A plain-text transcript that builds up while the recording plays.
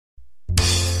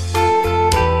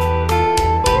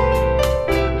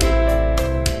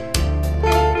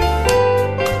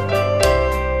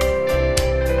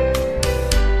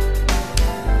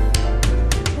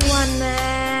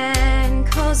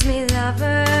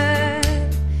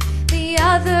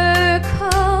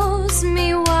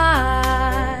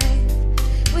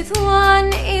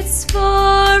it's for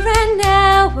an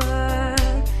hour,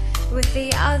 with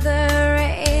the other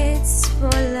it's for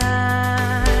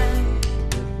life.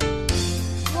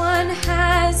 One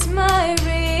has my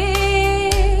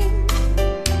ring,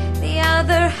 the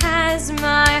other has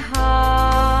my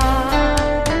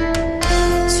heart.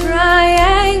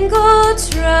 Triangle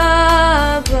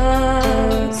troubles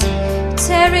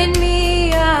tearing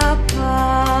me apart.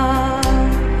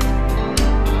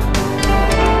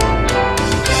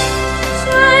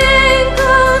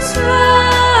 Triangle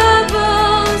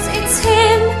troubles, it's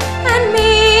him and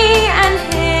me and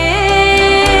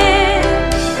him.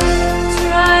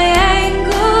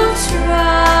 Triangle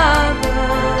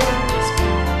troubles,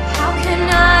 how can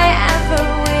I ever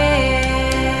win?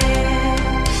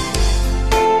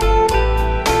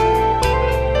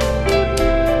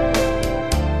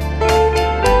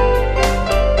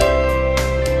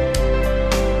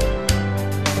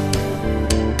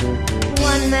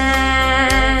 One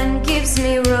man gives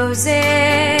me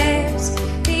roses,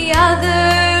 the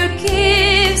other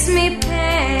gives me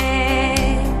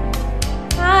pain.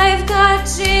 I've got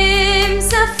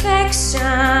Jim's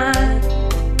affection,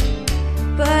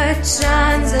 but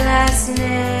John's last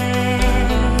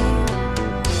name.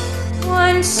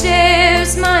 One share